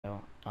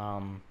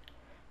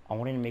I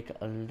wanted to make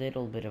a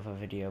little bit of a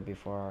video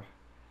before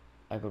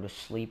I go to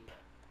sleep,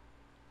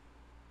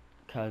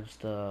 because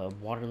the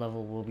water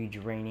level will be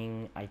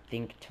draining, I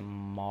think,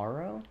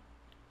 tomorrow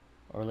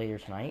or later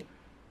tonight.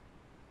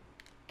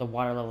 The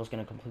water level is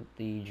going to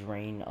completely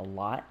drain a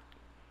lot,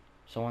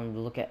 so I wanted to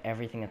look at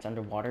everything that's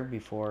underwater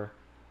before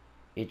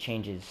it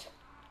changes.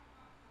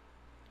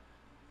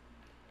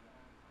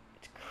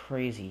 It's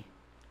crazy.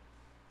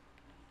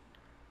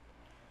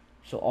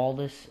 So all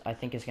this, I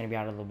think, is going to be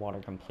out of the water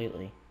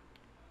completely.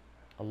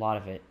 A lot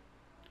of it.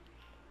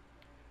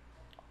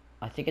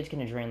 I think it's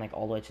going to drain like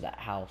all the way to that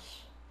house,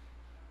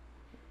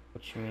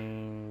 which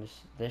means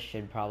this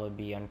should probably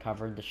be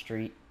uncovered, the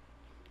street.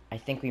 I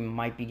think we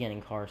might be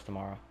getting cars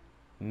tomorrow.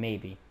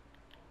 Maybe.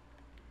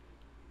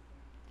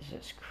 This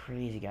is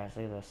crazy, guys.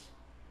 Look at this.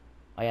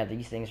 Oh yeah,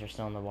 these things are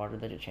still in the water.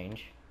 Did it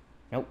change?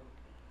 Nope.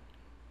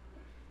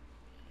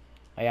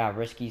 Oh yeah,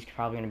 Risky's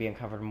probably going to be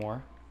uncovered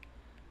more.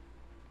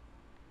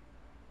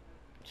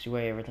 See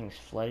why everything's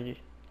flooded?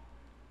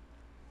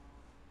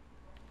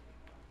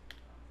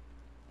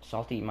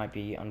 Salty might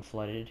be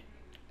unflooded.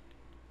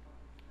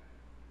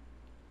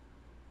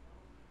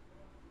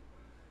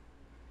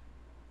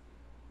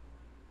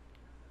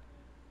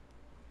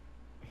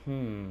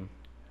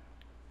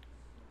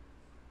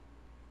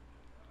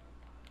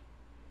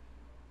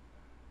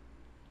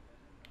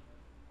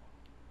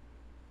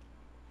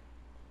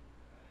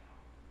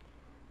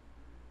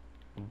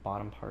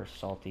 Bottom part of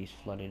Salty's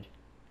flooded.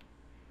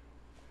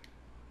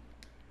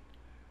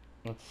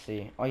 Let's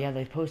see. Oh yeah,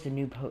 they posted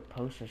new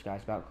posters,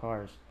 guys, about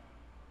cars.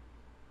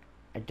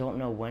 I don't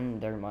know when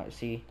they're might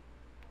see.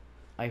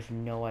 I have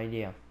no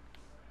idea.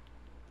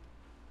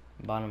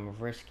 Bottom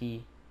of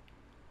Risky.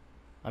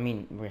 I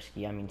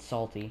mean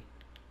Salty.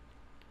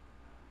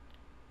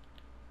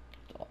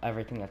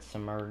 Everything that's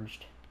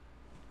submerged.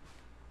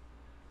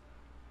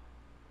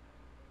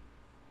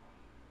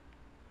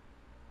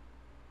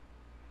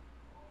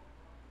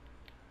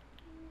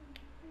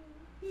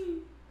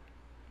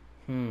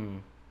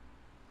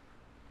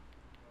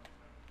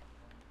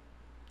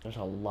 There's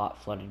a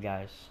lot flooded,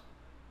 guys.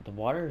 The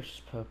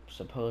water's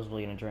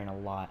supposedly going to drain a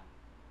lot.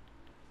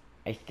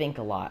 I think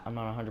a lot. I'm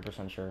not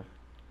 100% sure.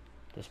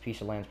 This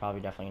piece of land's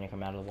probably definitely going to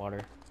come out of the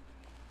water.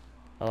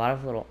 A lot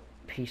of little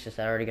pieces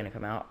that are already going to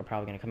come out are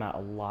probably going to come out a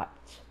lot.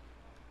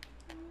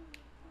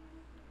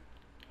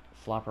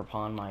 Flopper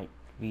Pond might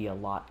be a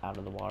lot out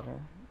of the water.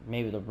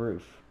 Maybe the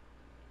roof.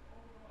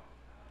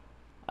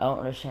 I don't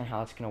understand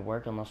how it's going to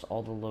work unless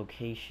all the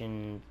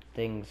location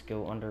things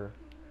go under.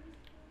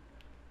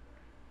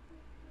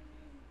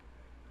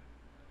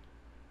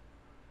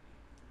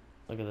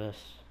 Look at this.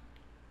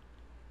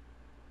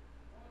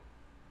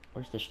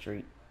 Where's the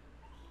street?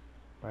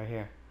 Right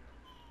here.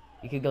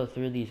 You could go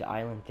through these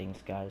island things,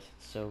 guys.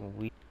 It's so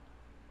weird.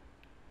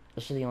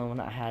 This is the only one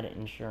that had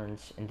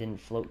insurance and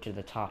didn't float to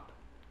the top.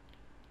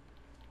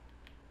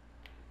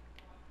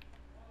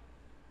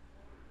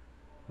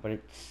 But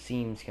it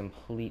seems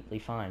completely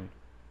fine.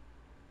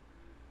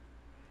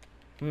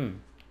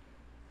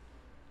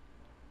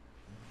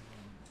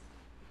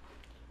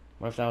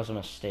 What if that was a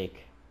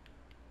mistake?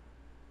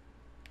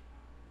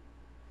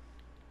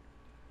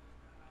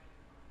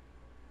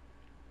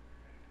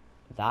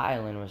 That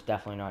island was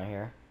definitely not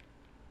here.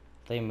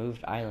 They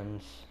moved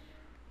islands.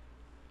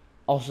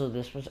 Also,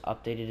 this was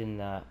updated in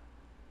the...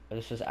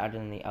 This was added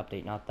in the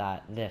update, not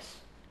that. This.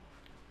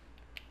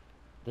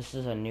 This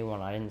is a new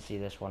one. I didn't see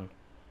this one.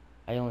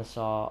 I only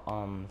saw,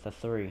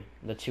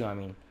 the two, I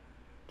mean.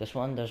 This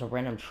one, there's a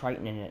random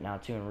Triton in it now,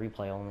 too, in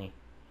replay only.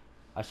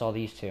 I saw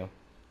these two.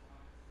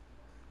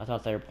 I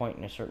thought they were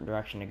pointing a certain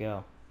direction to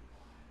go.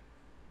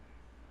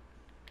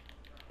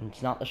 And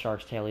it's not the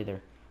shark's tail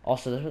either.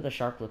 Also, this is what the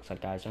shark looks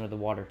like, guys, under the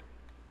water.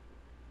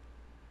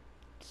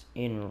 It's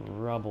in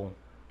rubble.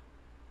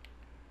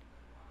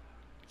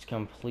 It's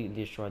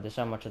completely destroyed. This is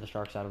how much of the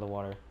shark's out of the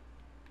water.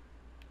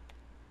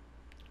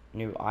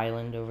 New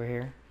island over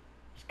here.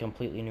 It's a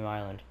completely new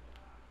island.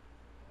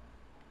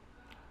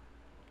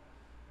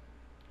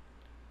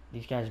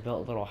 These guys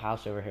built a little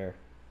house over here.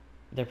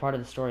 They're part of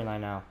the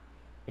storyline now.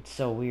 It's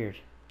so weird.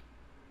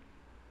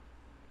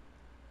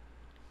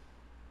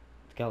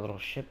 It's got little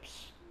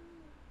ships.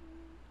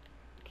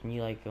 Can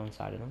you, like, go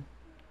inside of them?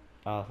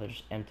 Oh, they're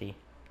just empty.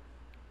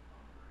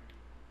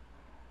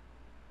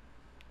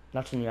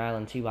 That's a new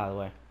island, too, by the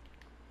way.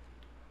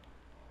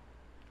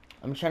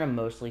 I'm trying to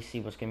mostly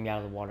see what's going to be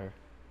out of the water.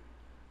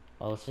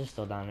 Oh, it's just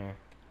still down here.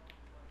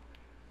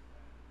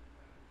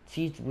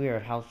 See, it's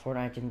weird how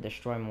Fortnite didn't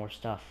destroy more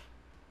stuff.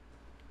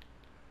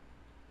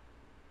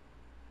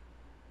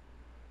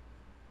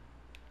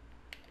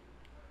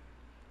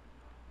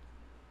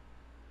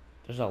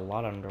 There's a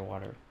lot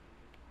underwater.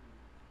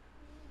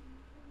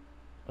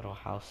 Little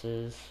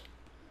houses.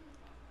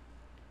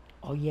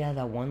 Oh yeah,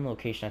 that one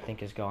location I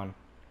think is gone.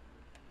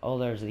 Oh,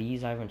 there's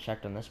these. I haven't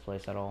checked on this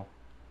place at all.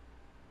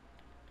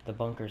 The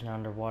bunker's now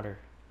underwater.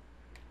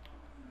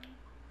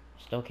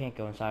 Still can't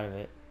go inside of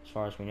it. As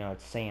far as we know,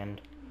 it's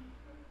sand.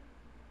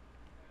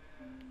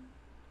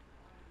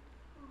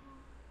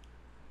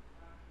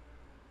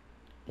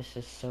 This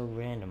is so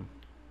random.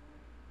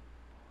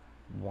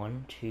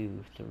 1,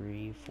 2,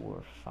 3,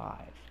 4, 5.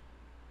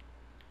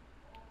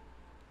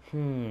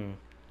 Oh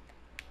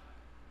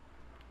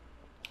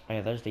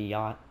yeah, there's the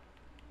yacht.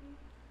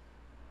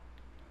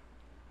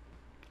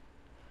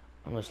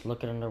 I'm just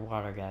looking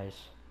underwater, guys.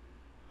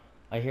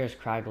 I hear it's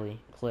craggly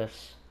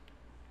cliffs.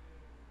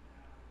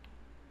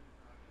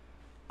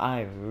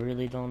 I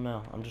really don't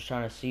know. I'm just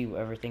trying to see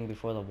everything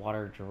before the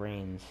water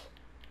drains.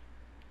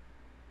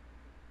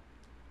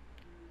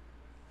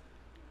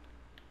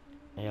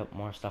 Yep,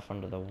 more stuff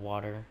under the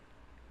water.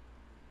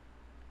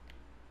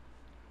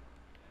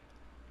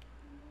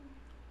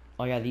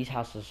 Oh yeah, these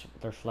houses,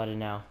 they're flooded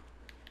now.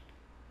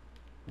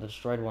 The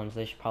destroyed ones,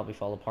 they should probably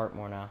fall apart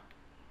more now.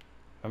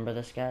 Remember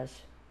this,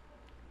 guys?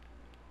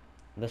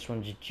 This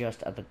one's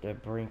just at the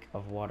brink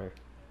of water.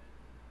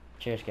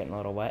 Chair's getting a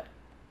little wet.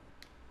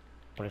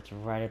 But it's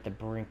right at the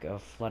brink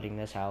of flooding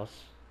this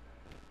house.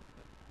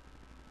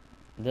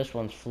 This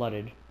one's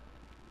flooded.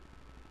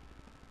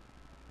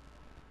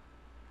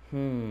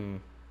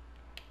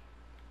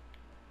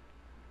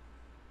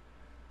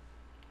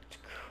 It's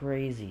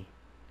crazy.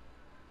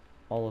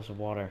 All this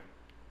water.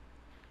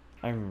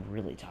 I'm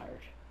really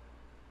tired.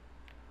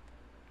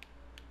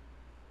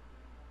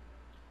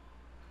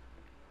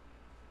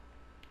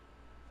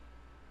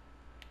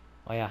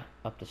 Oh yeah,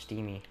 up to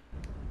Steamy.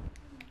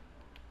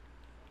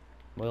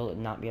 Will it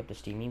not be up to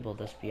Steamy? Will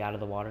this be out of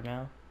the water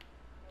now?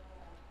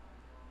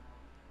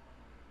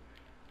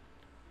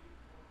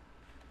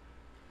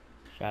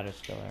 Shadow's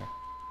still there.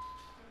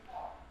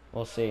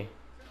 We'll see.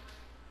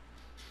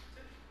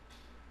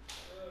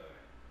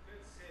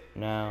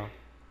 No.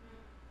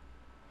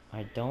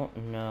 I don't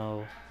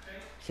know.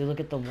 See, look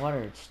at the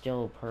water. It's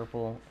still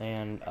purple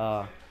and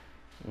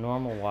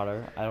normal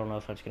water. I don't know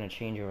if that's going to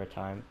change over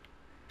time.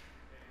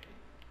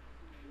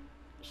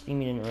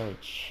 Steamy didn't really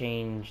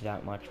change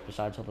that much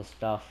besides all the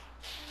stuff.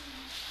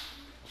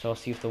 So I'll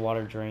see if the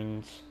water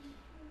drains.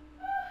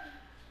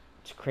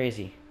 It's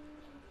crazy.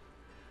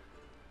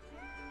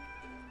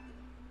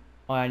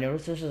 Oh, I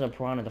noticed this is a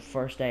piranha. The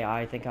first day,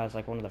 I think I was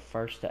like one of the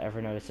first to ever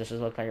notice this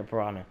looked like a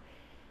piranha.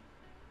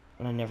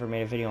 And I never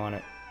made a video on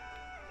it.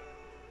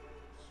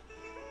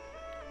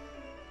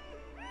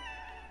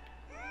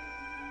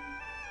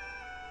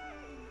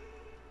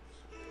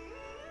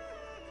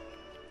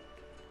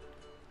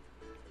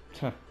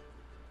 Huh.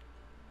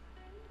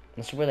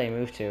 This is where they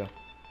moved to.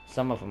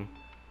 Some of them.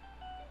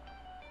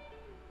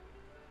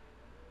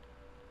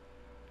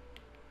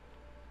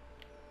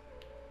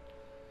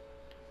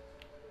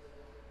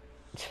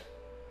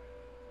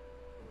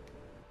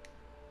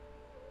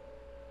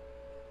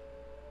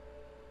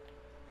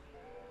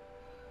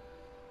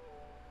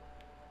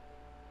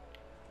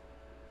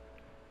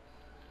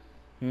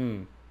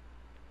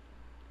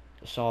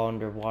 It's all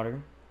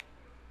underwater.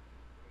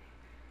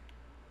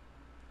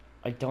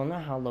 I don't know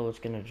how low it's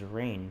gonna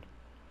drain.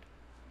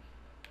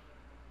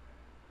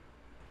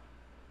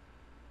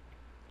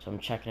 So I'm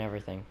checking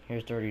everything.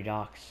 Here's Dirty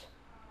Docks.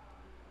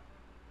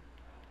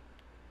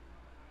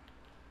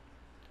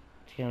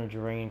 It's gonna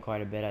drain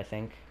quite a bit, I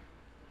think.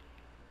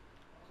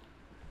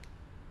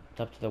 It's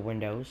up to the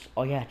windows.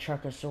 Oh yeah,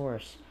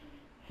 Truckosaurus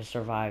has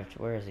survived.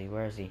 Where is he?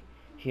 Where is he?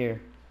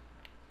 Here.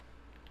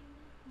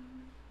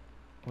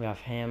 We have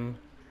him.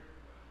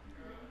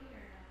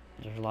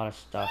 There's a lot of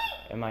stuff.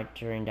 It might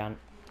drain down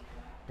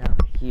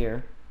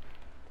here.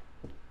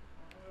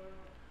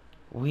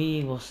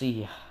 We will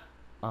see.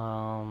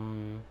 I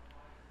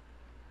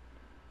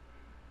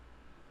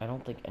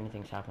don't think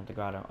anything's happened to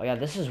Grotto. Oh yeah,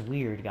 this is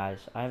weird, guys.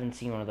 I haven't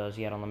seen one of those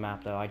yet on the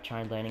map, though. I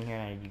tried landing here,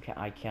 and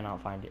I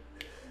cannot find it.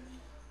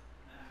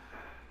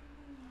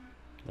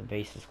 The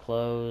base is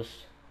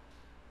closed.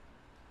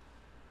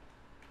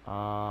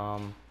 I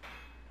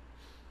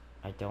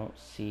don't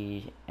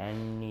see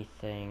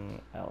anything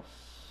else.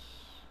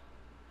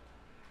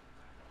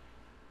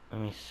 Let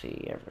me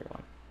see,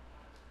 everyone.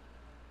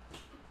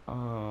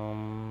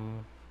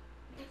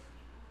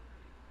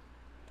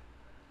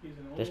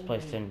 This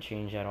place didn't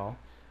change at all.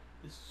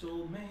 This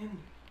old man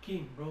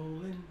came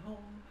rolling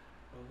home,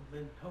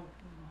 rolling home,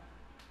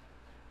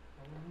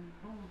 rolling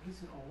home.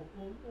 He's an old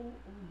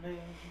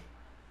man.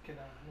 Can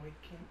I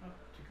wake him up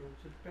to go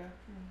to the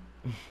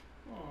bathroom?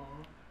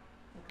 Aw,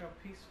 look how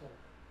peaceful.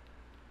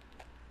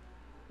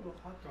 Little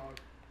hot dog.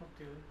 Look,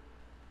 dude.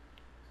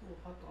 It's a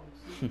little hot dog.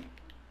 See?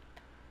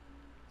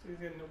 So he's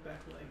got no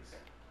back legs.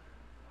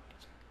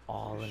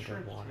 All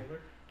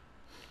underwater.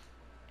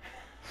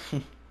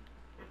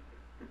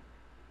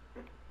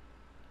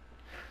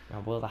 Now,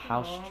 will the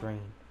house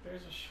drain?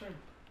 There's a shrimp.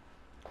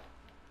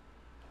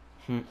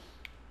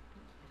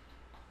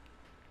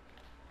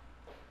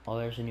 Oh,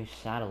 there's a new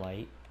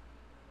satellite.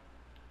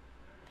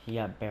 He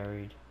got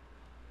buried.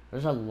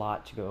 There's a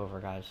lot to go over,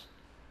 guys.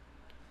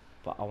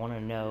 But I want to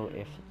know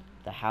if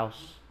the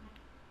house,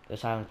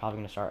 this island's probably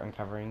going to start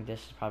uncovering.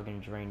 This is probably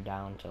going to drain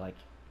down to, like,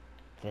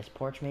 this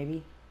porch,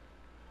 maybe?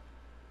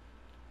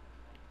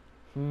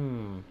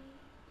 Yeah,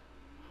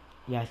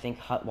 I think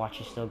Hut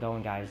Watch is still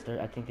going, guys.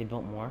 I think they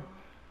built more.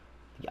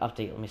 The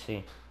update, let me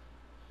see.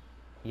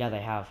 Yeah,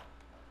 they have.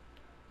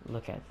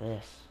 Look at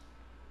this.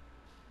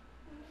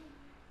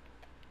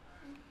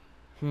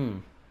 Hmm.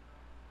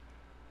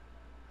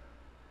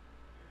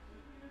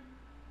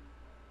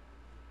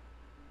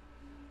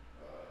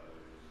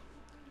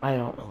 I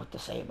don't know what to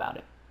say about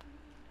it.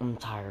 I'm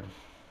tired.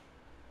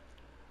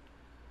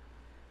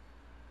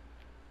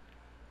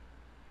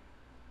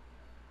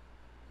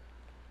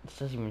 This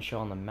doesn't even show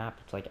on the map.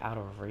 It's like out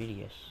of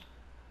radius.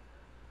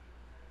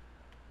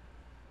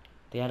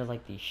 They added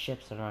like these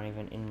ships that aren't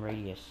even in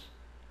radius.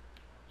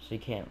 So you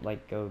can't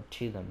like go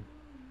to them.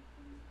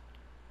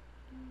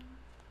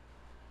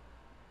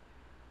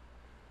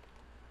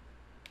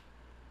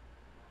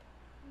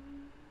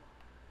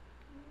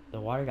 The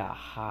water got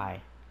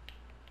high.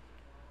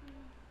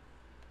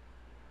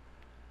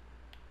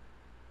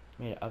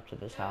 Made it up to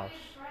this house.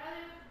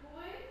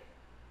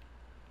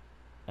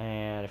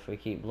 And if we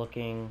keep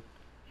looking,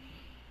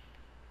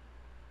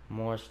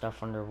 more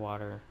stuff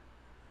underwater.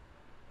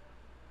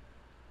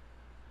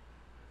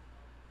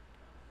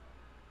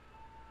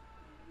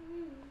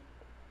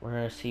 We're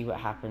gonna see what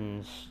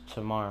happens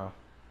tomorrow.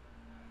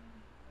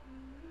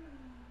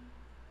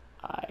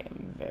 I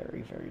am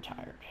very, very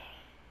tired.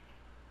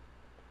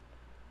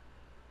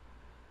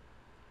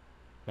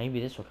 Maybe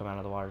this will come out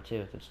of the water too.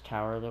 If it's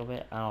tower a little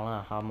bit, I don't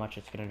know how much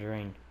it's gonna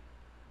drain.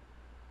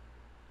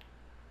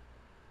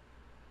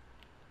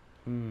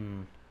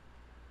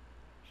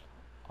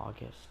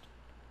 August.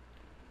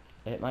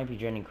 It might be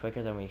draining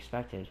quicker than we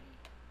expected.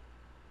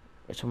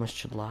 It's almost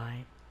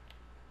July.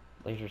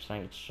 Later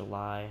tonight, it's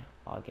July,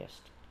 August.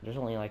 There's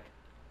only like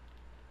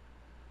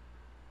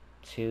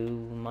 2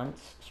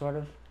 months, sort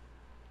of.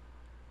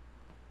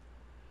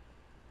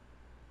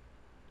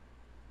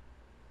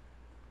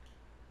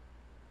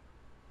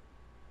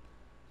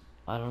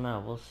 I don't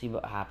know. We'll see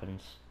what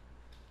happens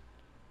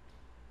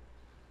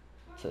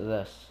to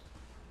this.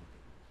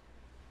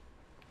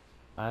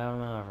 I don't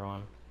know,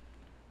 everyone.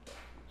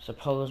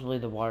 Supposedly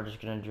the water's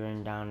gonna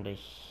drain down to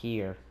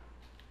here.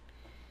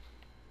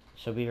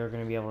 So we are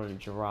gonna be able to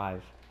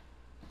drive.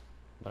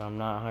 But I'm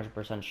not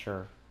 100%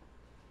 sure.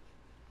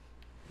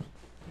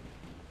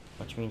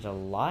 Which means a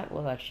lot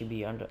will actually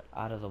be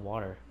out of the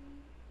water.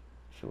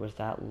 If it was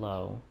that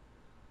low,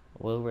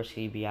 will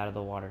risky be out of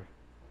the water?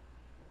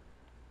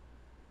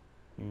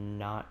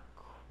 Not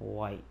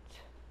quite.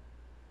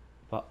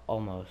 But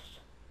almost.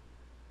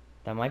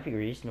 That might be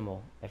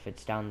reasonable if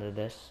it's down to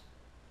this.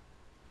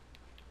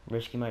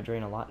 Risky might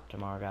drain a lot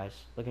tomorrow, guys.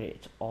 Look at it.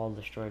 It's all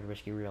destroyed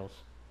risky reels.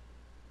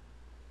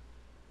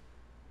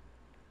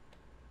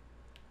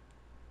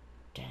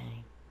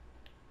 Dang.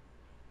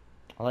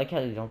 I like how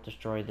they don't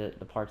destroy the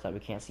parts that we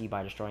can't see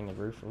by destroying the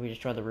roof. If we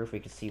destroy the roof, we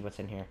can see what's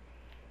in here.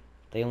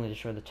 They only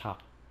destroy the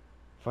top.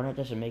 Fortnite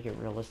doesn't make it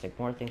realistic.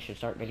 More things should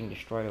start getting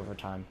destroyed over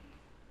time.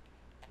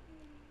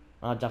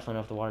 I'll definitely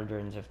know if the water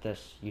drains if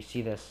you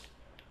see this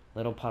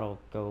little puddle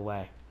go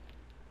away.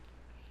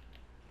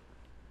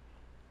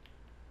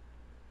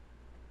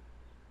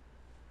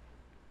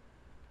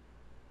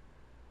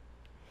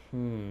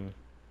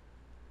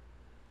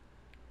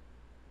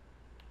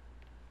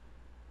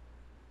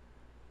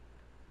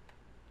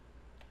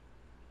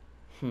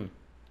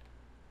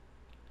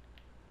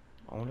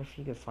 I wonder if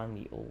you could find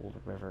the old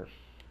river.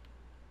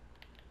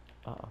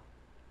 Uh-oh.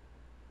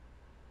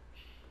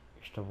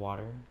 Here's the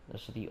water.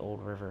 This is the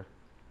old river.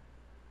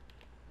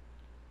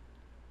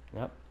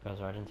 Yep, goes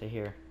right into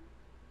here.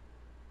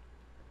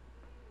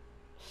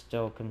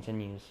 Still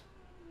continues.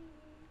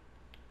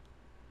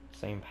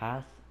 Same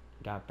path.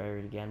 Got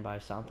buried again by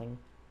something.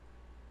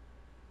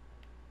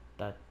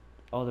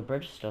 Oh, the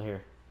bridge is still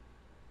here.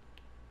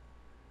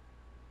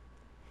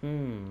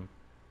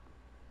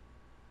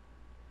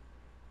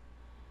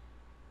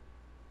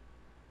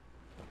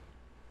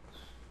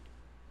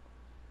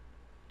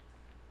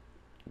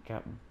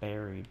 Got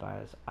buried by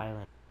this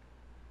island.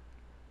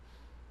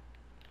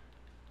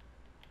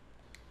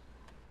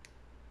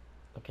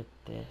 Look at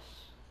this.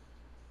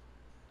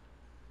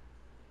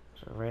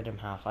 It's a random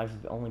house.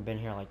 I've only been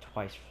here like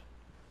twice.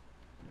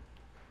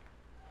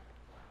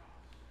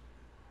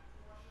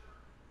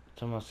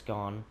 It's almost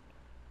gone.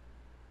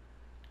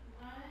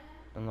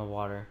 In the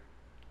water.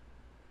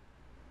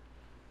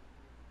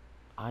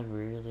 I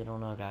really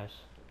don't know, guys.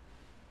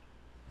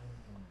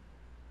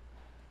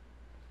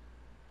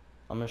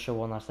 I'm gonna show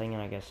one last thing,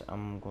 and I guess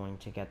I'm going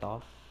to get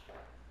off.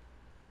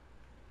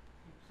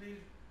 Please.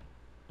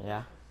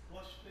 Yeah.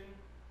 Flush thing.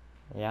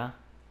 Yeah.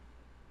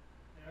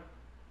 Yeah.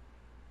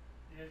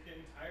 You guys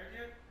getting tired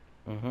yet?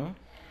 Mm-hmm.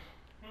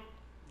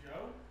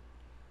 Joe?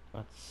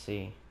 Let's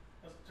see.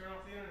 Let's turn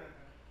off the internet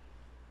then.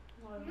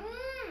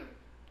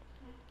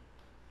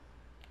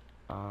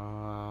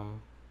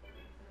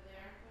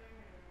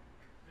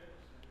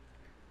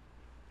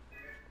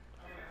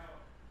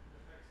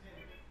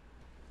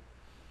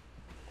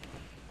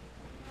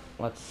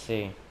 Let's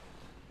see.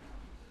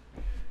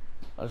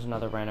 There's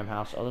another random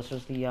house. Oh, this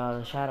was the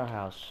shadow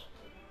house.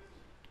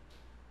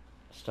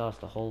 Still has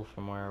the hole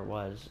from where it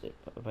was.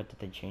 But did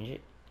they change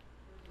it?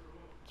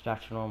 It's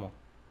back to normal.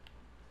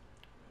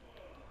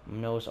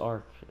 Noah's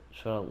Ark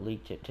should have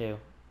leaked it too.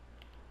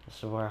 This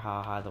is where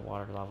how high the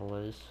water level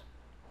is.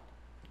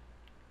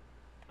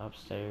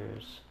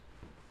 Upstairs.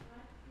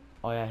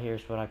 Oh yeah,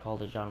 here's what I call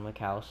the John Wick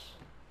house.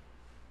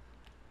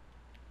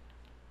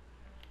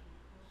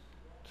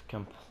 It's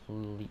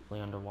completely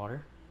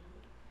underwater.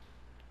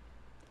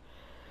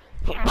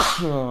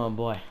 Oh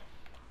boy.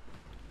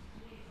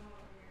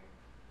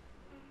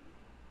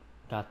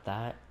 Got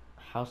that.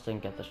 House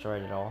didn't get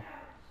destroyed at all.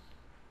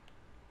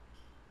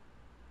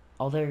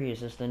 Oh, there he is.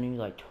 This is the new,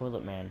 like,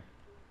 toilet man.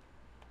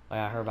 Oh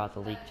yeah, I heard about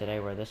the leak today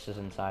where this is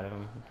inside of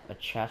him. A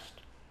chest.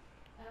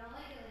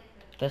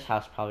 This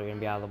house probably gonna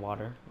be out of the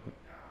water.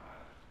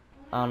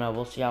 I don't know.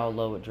 We'll see how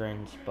low it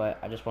drains. But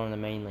I just wanted to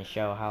mainly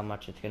show how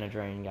much it's gonna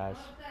drain, guys.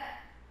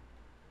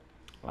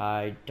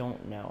 I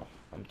don't know.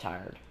 I'm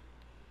tired.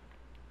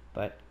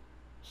 But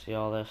see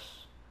all this?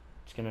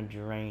 It's gonna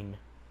drain.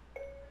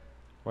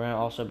 We're gonna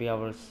also be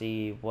able to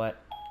see what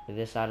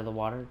this side of the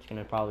water. It's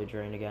gonna probably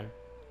drain again.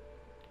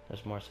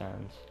 There's more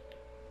sounds.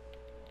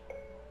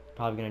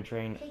 Probably gonna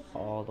drain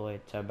all the way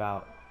to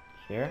about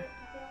here.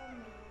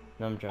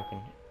 No, I'm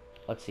joking.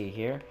 Let's see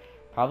here.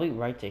 Probably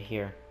right to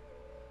here.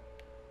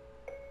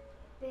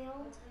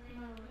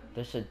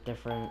 This is a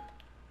different.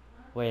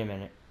 Wait a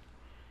minute.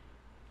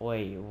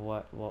 Wait,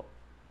 what? Well,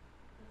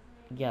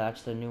 yeah,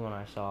 that's the new one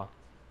I saw.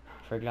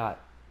 Forgot,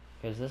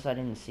 because this I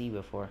didn't see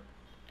before.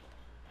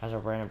 Has a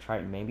random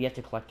Triton. Maybe you have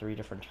to collect 3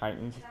 different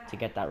Tritons to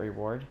get that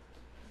reward.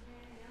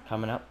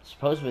 Coming up.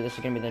 Supposedly this is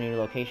gonna be the new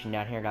location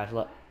down here, guys.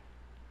 Look,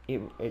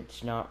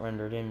 it's not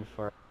rendered in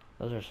for.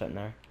 Those are sitting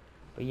there.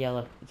 But yeah,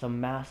 look, it's a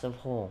massive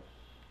hole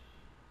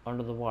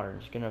under the water.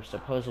 It's gonna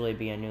supposedly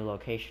be a new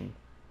location.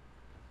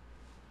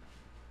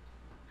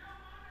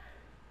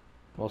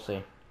 We'll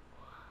see.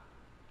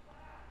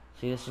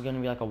 See, this is gonna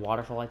be like a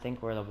waterfall, I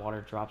think, where the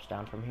water drops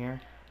down from here,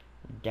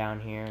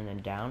 down here, and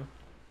then down.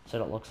 That's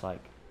what it looks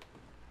like.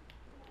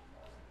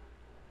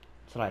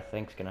 That's what I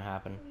think's gonna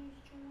happen.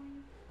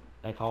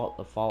 They call it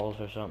the falls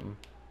or something.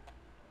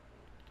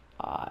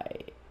 I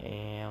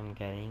am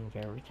getting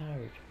very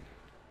tired.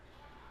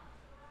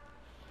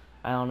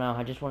 I don't know.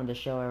 I just wanted to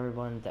show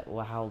everyone that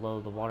how low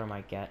the water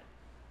might get.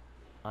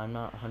 I'm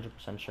not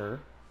 100%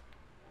 sure.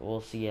 But we'll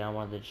see. I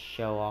wanted to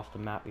show off the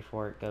map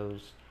before it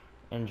goes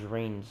and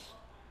drains.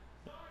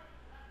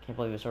 Can't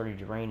believe it's already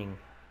draining.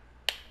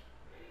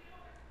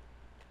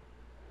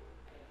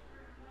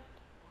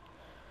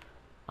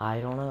 I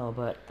don't know,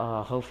 but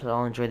hopefully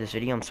I'll enjoy this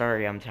video. I'm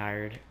sorry I'm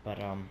tired, but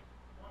and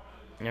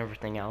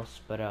everything else.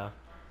 But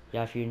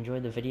yeah, if you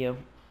enjoyed the video,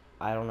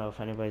 I don't know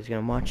if anybody's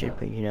gonna watch it,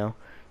 but you know,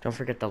 don't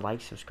forget to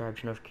like, subscribe,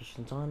 turn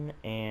notifications on,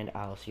 and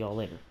I'll see y'all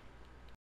later.